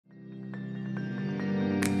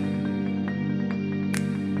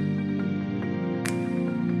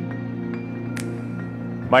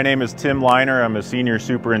My name is Tim Liner. I'm a senior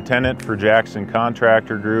superintendent for Jackson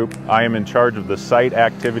Contractor Group. I am in charge of the site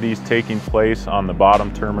activities taking place on the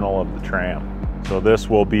bottom terminal of the tram. So this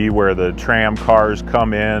will be where the tram cars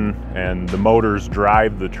come in and the motors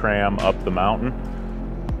drive the tram up the mountain.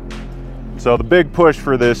 So the big push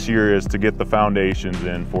for this year is to get the foundations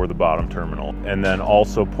in for the bottom terminal, and then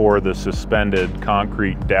also pour the suspended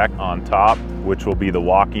concrete deck on top, which will be the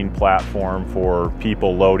walking platform for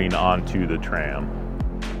people loading onto the tram.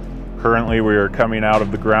 Currently we are coming out of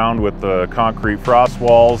the ground with the concrete frost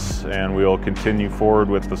walls, and we will continue forward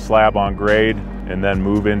with the slab on grade and then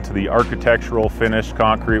move into the architectural finished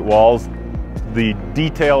concrete walls. The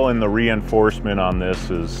detail and the reinforcement on this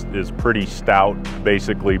is pretty stout,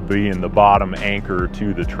 basically being the bottom anchor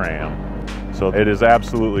to the tram. So it is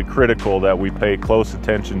absolutely critical that we pay close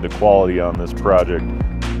attention to quality on this project.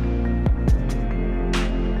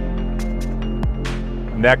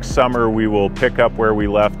 Next summer we will pick up where we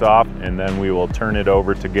left off, and then we will turn it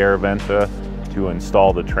over to Garaventa to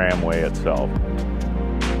install the tramway itself.